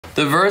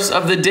The verse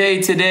of the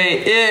day today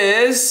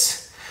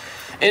is,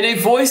 "And a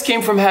voice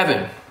came from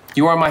heaven,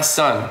 'You are my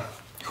son,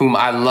 whom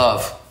I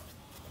love.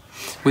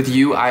 With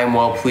you I am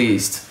well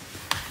pleased.'"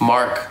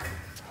 Mark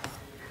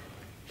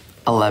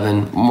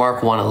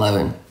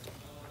 1:11.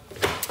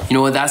 You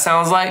know what that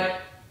sounds like?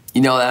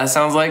 You know what that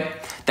sounds like?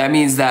 That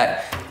means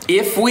that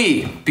if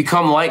we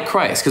become like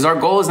Christ, because our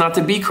goal is not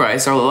to be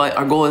Christ,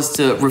 our goal is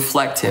to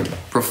reflect him,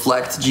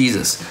 reflect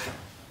Jesus.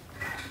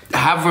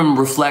 Have him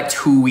reflect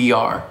who we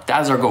are.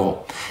 That's our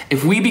goal.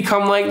 If we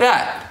become like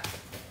that,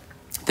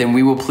 then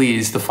we will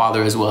please the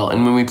Father as well.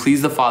 And when we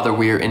please the Father,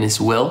 we are in his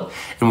will.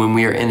 And when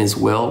we are in his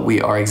will, we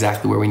are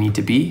exactly where we need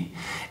to be.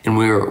 And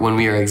when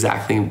we are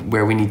exactly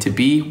where we need to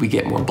be, we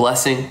get more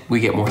blessing, we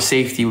get more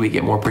safety, we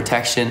get more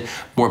protection,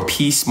 more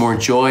peace, more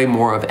joy,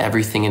 more of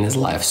everything in his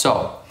life.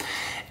 So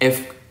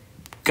if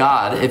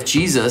God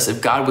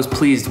was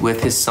pleased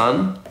with his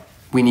son,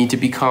 we need to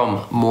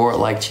become more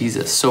like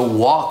Jesus. So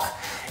walk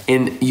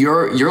in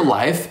your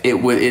life.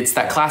 It's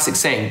that classic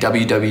saying,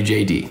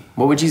 WWJD.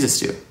 What would Jesus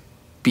do?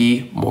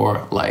 Be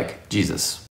more like Jesus.